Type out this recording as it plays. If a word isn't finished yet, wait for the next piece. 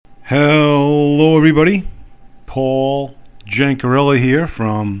Hello, everybody. Paul Jancarella here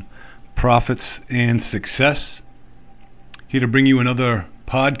from Profits and Success. Here to bring you another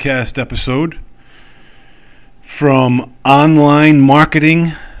podcast episode from Online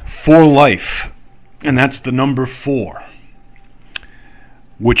Marketing for Life. And that's the number 4.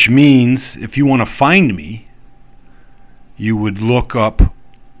 Which means if you want to find me, you would look up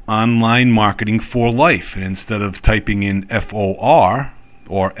Online Marketing for Life. And instead of typing in FOR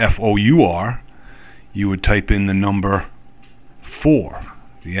or FOUR, you would type in the number 4,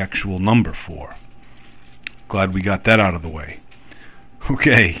 the actual number 4. Glad we got that out of the way.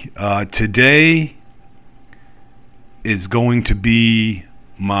 Okay, today is going to be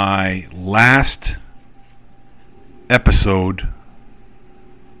my last episode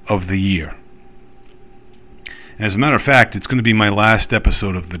of the year. As a matter of fact, it's going to be my last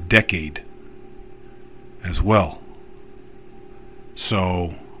episode of the decade as well.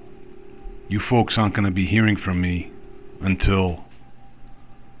 So, you folks aren't going to be hearing from me until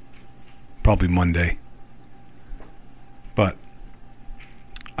probably Monday. But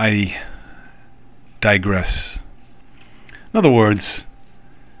I digress. In other words,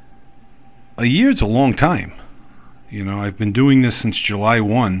 a year's a long time. You know, I've been doing this since July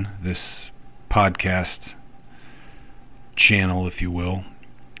 1, this podcast channel, if you will.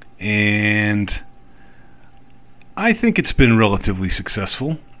 And I think it's been relatively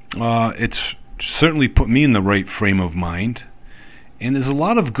successful. It's certainly put me in the right frame of mind. And there's a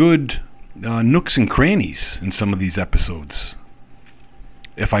lot of good nooks and crannies in some of these episodes,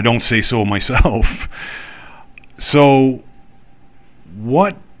 if I don't say so myself. So,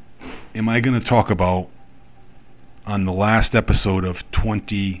 what am I going to talk about on the last episode of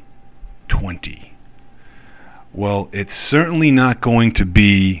 2020? Well, it's certainly not going to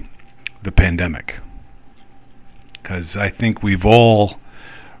be the pandemic, because I think we've all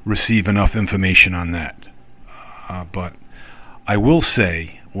received enough information on that. But I will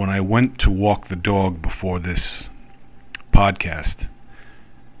say, when I went to walk the dog before this podcast,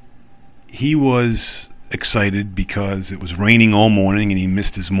 he was excited because it was raining all morning and he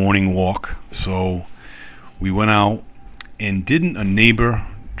missed his morning walk. So we went out, and didn't a neighbor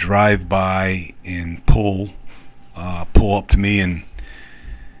drive by and pull up to me, and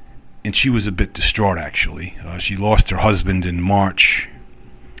she was a bit distraught, actually. She lost her husband in March,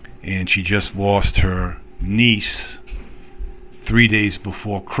 and she just lost her niece 3 days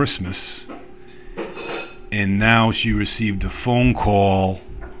before Christmas, and now she received a phone call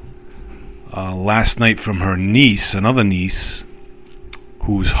last night from her niece, another niece,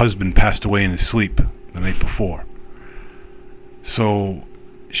 whose husband passed away in his sleep the night before. So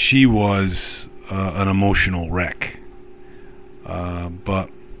she was an emotional wreck. But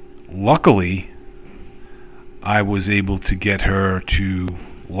luckily, I was able to get her to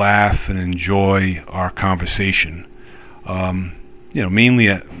laugh and enjoy our conversation. Mainly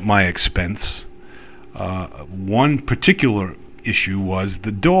at my expense. One particular issue was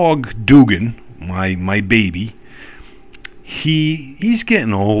the dog Dugan, my baby. He's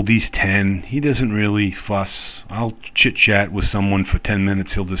getting old. He's 10. He doesn't really fuss. I'll chit-chat with someone for 10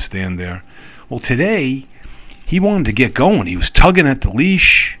 minutes. He'll just stand there. Well, today, he wanted to get going. He was tugging at the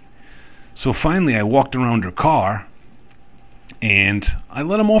leash. So finally, I walked around her car, and I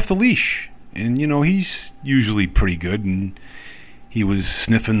let him off the leash. And, he's usually pretty good. And he was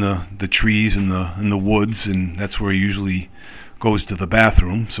sniffing the trees in the woods, and that's where he usually goes to the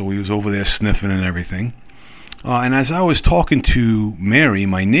bathroom. So he was over there sniffing and everything. And as I was talking to Mary,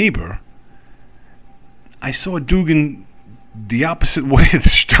 my neighbor, I saw Dugan the opposite way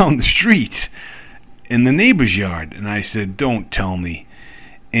down the street in the neighbor's yard. And I said, don't tell me.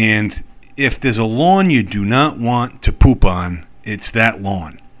 And if there's a lawn you do not want to poop on, it's that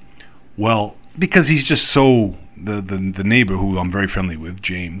lawn. Well, because he's just so, the neighbor who I'm very friendly with,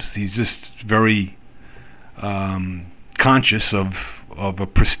 James, he's just very conscious of a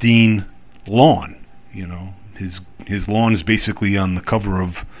pristine lawn. His lawn is basically on the cover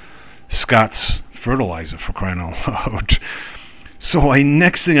of Scott's fertilizer, for crying out loud. So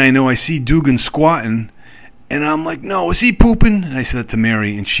next thing I know, I see Dugan squatting, and I'm like, no, is he pooping? And I said that to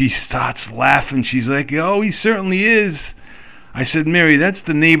Mary, and she starts laughing. She's like, oh, he certainly is. I said, Mary, that's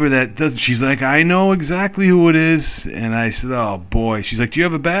the neighbor that does. She's like, I know exactly who it is. And I said, oh, boy. She's like, do you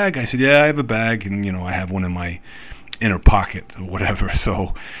have a bag? I said, yeah, I have a bag. And, I have one in my inner pocket or whatever.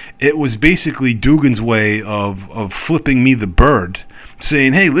 So it was basically Dugan's way of flipping me the bird,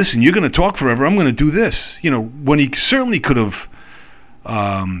 saying, hey, listen, you're going to talk forever. I'm going to do this. When he certainly could have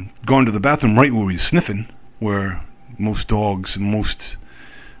gone to the bathroom right where he was sniffing, where most dogs, most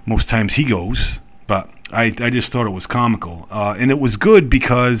times he goes. But I just thought it was comical, and it was good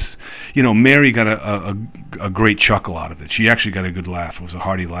because Mary got a great chuckle out of it. She actually got a good laugh. It was a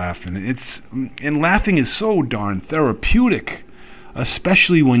hearty laugh, and laughing is so darn therapeutic,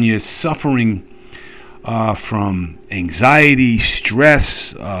 especially when you're suffering from anxiety,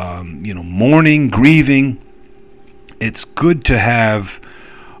 stress, mourning, grieving. It's good to have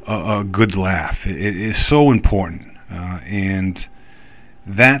a good laugh. It is so important, and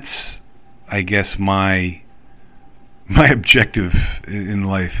that's, I guess, my objective in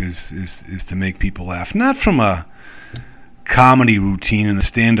life is to make people laugh. Not from a comedy routine and a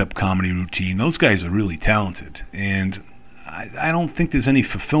stand-up comedy routine. Those guys are really talented, and I don't think there's any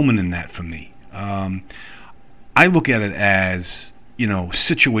fulfillment in that for me. I look at it as,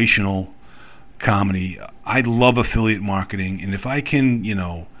 situational comedy. I love affiliate marketing, and if I can,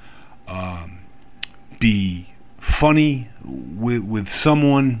 be funny with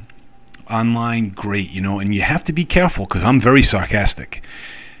someone online, great, and you have to be careful because I'm very sarcastic.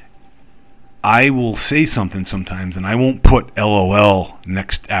 I will say something sometimes and I won't put LOL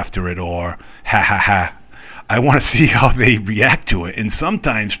next after it or ha ha ha. I want to see how they react to it, and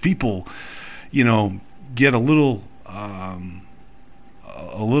sometimes people get a little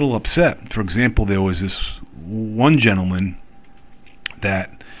upset. For example, there was this one gentleman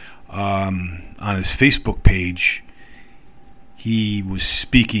that on his Facebook page, he was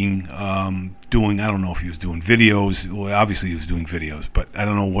speaking, doing, I don't know if he was doing videos. Well, obviously he was doing videos, but I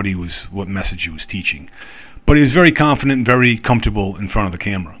don't know what message he was teaching. But he was very confident and very comfortable in front of the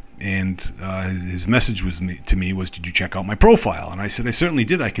camera. And his message to me was, did you check out my profile? And I said, I certainly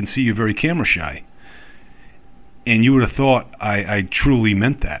did. I can see you're very camera shy. And you would have thought I truly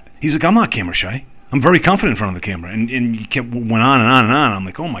meant that. He's like, I'm not camera shy. I'm very confident in front of the camera. And he went on and on and on. I'm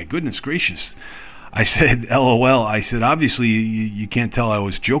like, oh my goodness gracious. I said, LOL. I said, obviously you can't tell I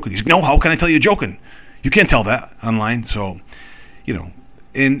was joking. He's like, no, how can I tell you're joking? You can't tell that online. So,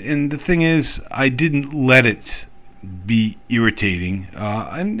 and the thing is, I didn't let it be irritating,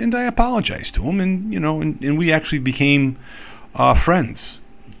 and I apologized to him, and we actually became friends.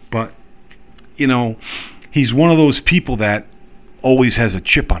 But, he's one of those people that always has a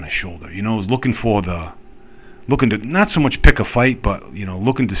chip on his shoulder, is looking to not so much pick a fight, but,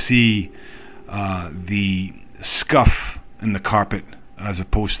 looking to see the scuff in the carpet as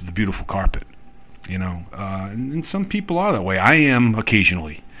opposed to the beautiful carpet, and some people are that way. I am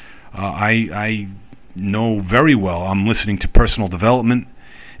occasionally. I know very well I'm listening to personal development,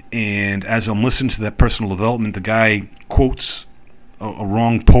 and as I'm listening to that personal development, the guy quotes a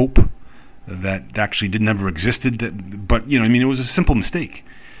wrong pope that actually never existed, but it was a simple mistake.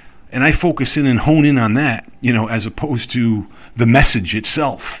 And I focus in and hone in on that, as opposed to the message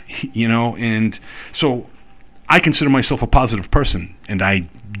itself, and so I consider myself a positive person, and I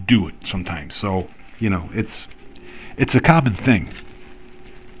do it sometimes. So, it's a common thing.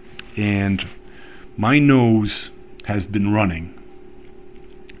 And my nose has been running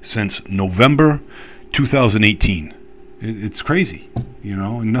since November 2018. It's crazy,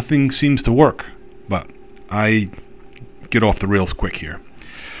 and nothing seems to work, but I get off the rails quick here.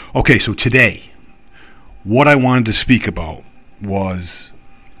 Okay, so today, what I wanted to speak about was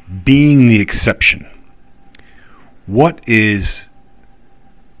being the exception. What is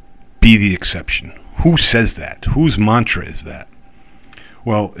be the exception? Who says that? Whose mantra is that?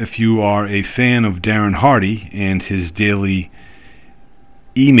 Well, if you are a fan of Darren Hardy and his daily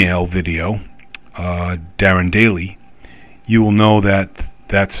email video, Darren Daily, you will know that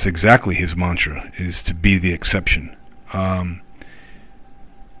that's exactly his mantra, is to be the exception.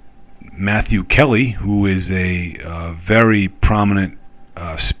 Matthew Kelly, who is a very prominent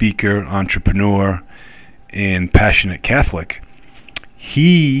speaker, entrepreneur, and passionate Catholic,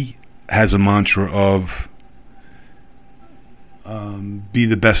 he has a mantra of be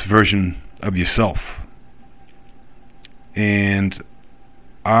the best version of yourself. And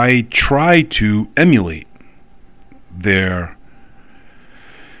I try to emulate their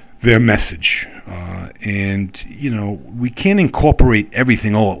message. And, we can't incorporate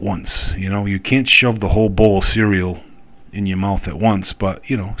everything all at once. You can't shove the whole bowl of cereal in your mouth at once, but,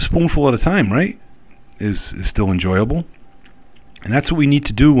 spoonful at a time, right, is still enjoyable. And that's what we need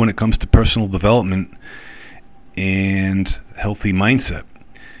to do when it comes to personal development and healthy mindset.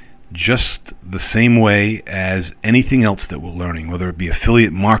 Just the same way as anything else that we're learning, whether it be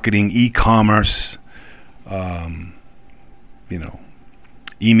affiliate marketing, e-commerce,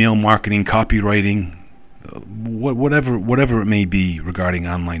 email marketing, copywriting, whatever it may be regarding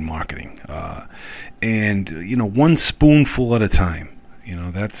online marketing, and one spoonful at a time.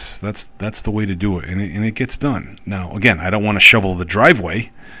 That's the way to do it, and it gets done. Now, again, I don't want to shovel the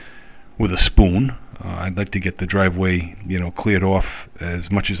driveway with a spoon. I'd like to get the driveway, cleared off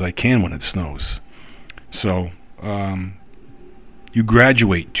as much as I can when it snows. So you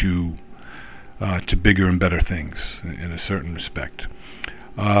graduate to bigger and better things in a certain respect.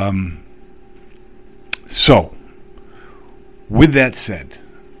 So, with that said,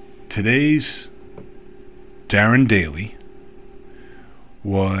 today's Darren Daily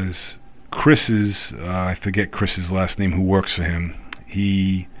was Chris's, I forget Chris's last name, who works for him.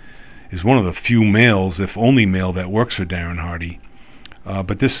 He is one of the few males, if only male, that works for Darren Hardy.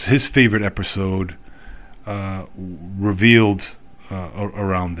 But his favorite episode revealed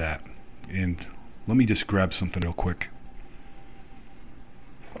around that. And let me just grab something real quick.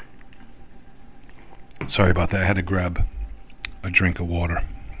 Sorry about that. I had to grab a drink of water.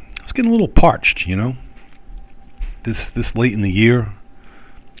 I was getting a little parched, This late in the year,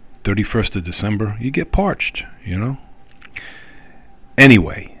 31st of December, you get parched,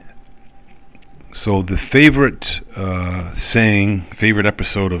 Anyway, so the favorite favorite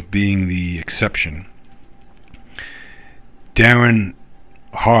episode of Being the Exception, Darren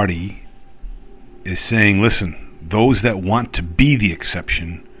Hardy is saying, listen, those that want to be the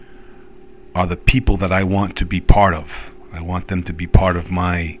exception are the people that I want to be part of. I want them to be part of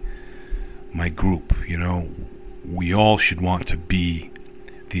my group, We all should want to be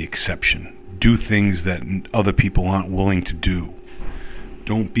the exception. Do things that other people aren't willing to do.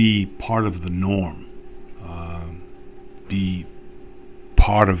 Don't be part of the norm. Be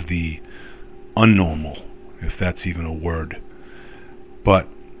part of the unnormal, if that's even a word. But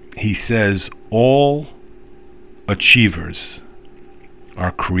he says all achievers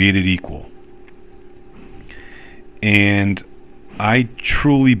are created equal. And I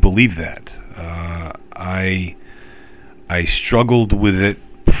truly believe that. I struggled with it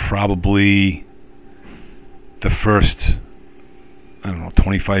probably the first,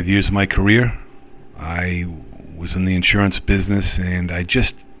 25 years of my career. I was in the insurance business, and I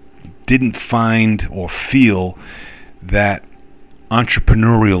just didn't find or feel that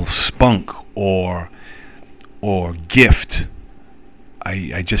entrepreneurial spunk or gift.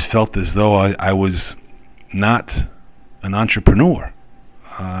 I just felt as though I was not an entrepreneur,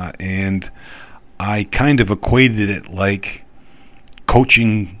 and I kind of equated it like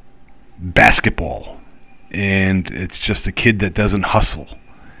coaching basketball, and it's just a kid that doesn't hustle.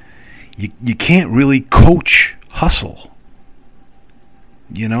 You can't really coach hustle.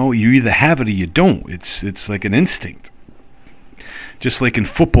 You either have it or you don't. It's like an instinct. Just like in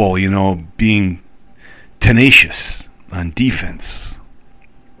football, being tenacious on defense.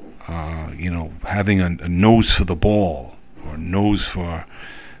 Having a nose for the ball or nose for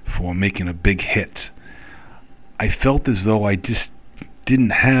making a big hit. I felt as though I just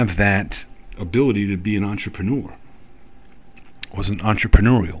didn't have that ability to be an entrepreneur. I wasn't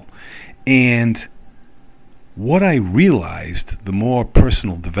entrepreneurial. And what I realized, the more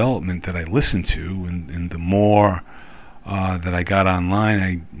personal development that I listened to, and the more that I got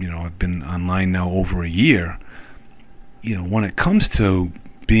online, I've been online now over a year. When it comes to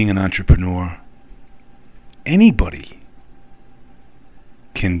being an entrepreneur, anybody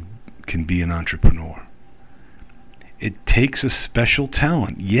can be an entrepreneur. It takes a special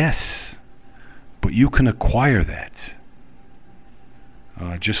talent, yes, but you can acquire that.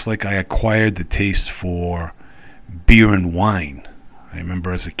 Just like I acquired the taste for beer and wine. I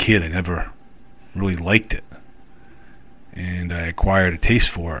remember as a kid I never really liked it, and I acquired a taste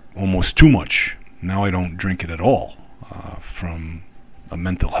for it almost too much. Now I don't drink it at all, from a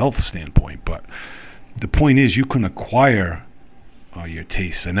mental health standpoint. But the point is, you can acquire your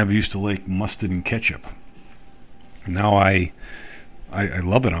tastes. I never used to like mustard and ketchup. Now I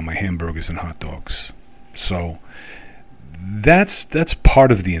love it on my hamburgers and hot dogs. So that's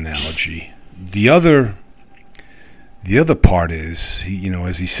part of the analogy. The other part is,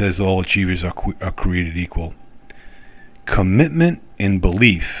 as he says, all achievers are created equal. Commitment and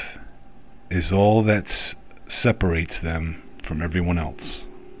belief is all that separates them from everyone else.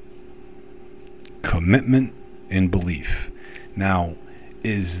 Commitment and belief. Now,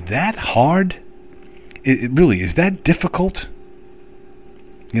 is that hard? It really, is that difficult?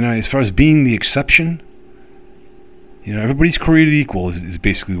 As far as being the exception? Everybody's created equal is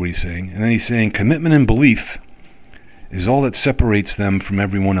basically what he's saying. And then he's saying commitment and belief is all that separates them from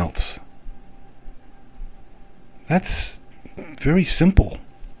everyone else. That's very simple.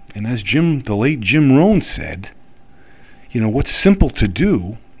 And as the late Jim Rohn said, what's simple to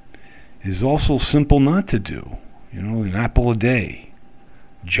do is also simple not to do. An apple a day,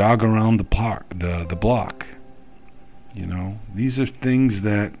 jog around the park, the block. These are things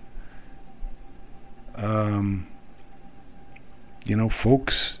that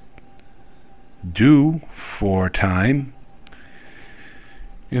folks do for a time,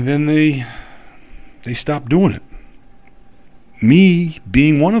 and then they stopped doing it. Me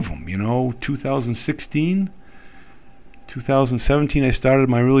being one of them. 2016, 2017, I started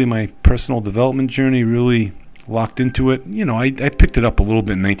my personal development journey, really locked into it. I picked it up a little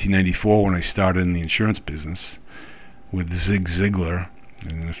bit in 1994 when I started in the insurance business with Zig Ziglar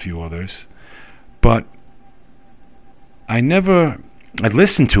and a few others. But I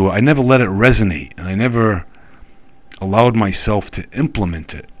listened to it, I never let it resonate, and I never allowed myself to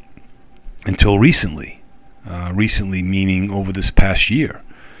implement it until recently. Recently meaning over this past year.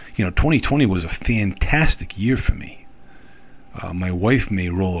 2020 was a fantastic year for me. My wife may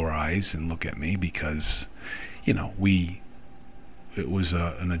roll her eyes and look at me because, it was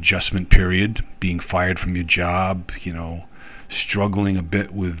an adjustment period, being fired from your job, struggling a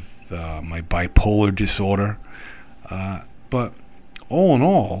bit with my bipolar disorder. But all in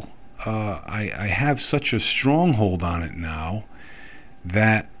all, I have such a stronghold on it now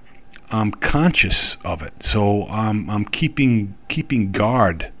that I'm conscious of it. So I'm keeping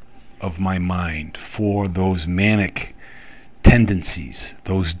guard of my mind for those manic tendencies,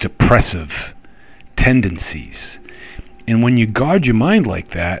 those depressive tendencies. And when you guard your mind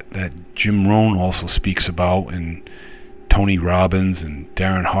like that Jim Rohn also speaks about, and Tony Robbins and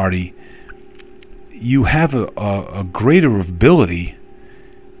Darren Hardy, you have a greater ability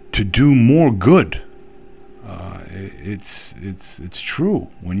to do more good. It's true.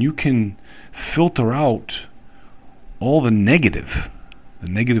 When you can filter out all the negative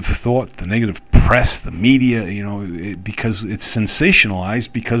thought, the negative press, the media, because it's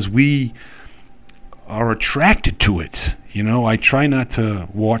sensationalized, because we are attracted to it. I try not to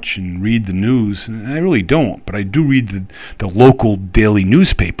watch and read the news, and I really don't, but I do read the local daily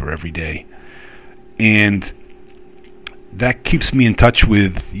newspaper every day. And that keeps me in touch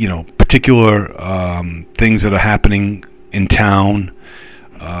with, particular things that are happening in town,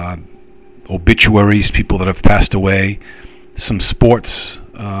 obituaries, people that have passed away, some sports,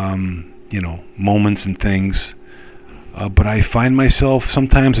 moments and things. But I find myself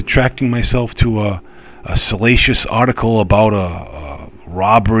sometimes attracting myself to a salacious article about a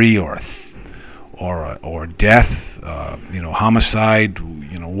robbery or death, homicide,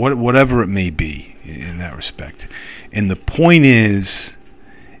 whatever it may be in that respect. And the point is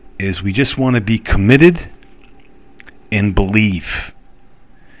we just want to be committed and believe.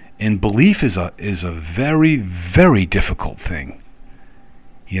 And belief is a very, very difficult thing.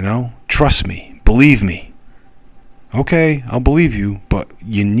 Trust me, believe me. Okay, I'll believe you, but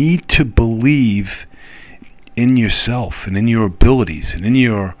you need to believe in yourself and in your abilities and in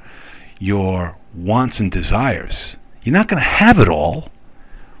your wants and desires. You're not going to have it all,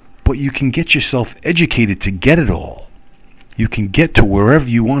 but you can get yourself educated to get it all. You can get to wherever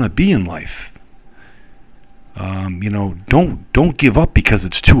you want to be in life. Don't give up because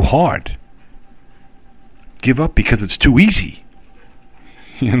it's too hard. Give up because it's too easy.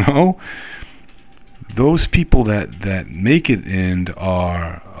 Those people that make it and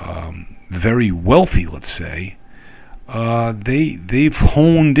are very wealthy, let's say, they've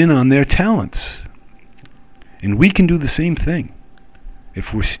honed in on their talents, and we can do the same thing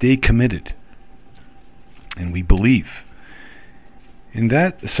if we stay committed and we believe. And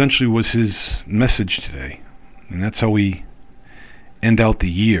that essentially was his message today, and that's how we end out the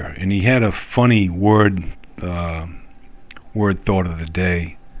year. And he had a funny word thought of the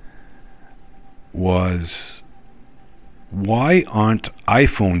day was, why aren't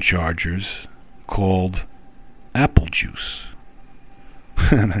iPhone chargers called apple juice?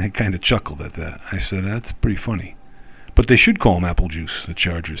 And I kind of chuckled at that. I said, that's pretty funny. But they should call them apple juice, the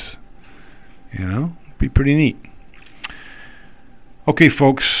chargers. Be pretty neat. Okay,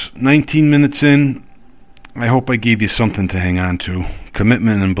 folks, 19 minutes in. I hope I gave you something to hang on to.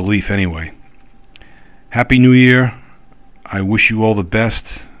 Commitment and belief, anyway. Happy New Year. I wish you all the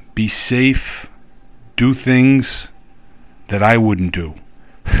best. Be safe. Do things that I wouldn't do.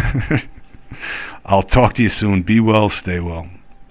 I'll talk to you soon. Be well, stay well.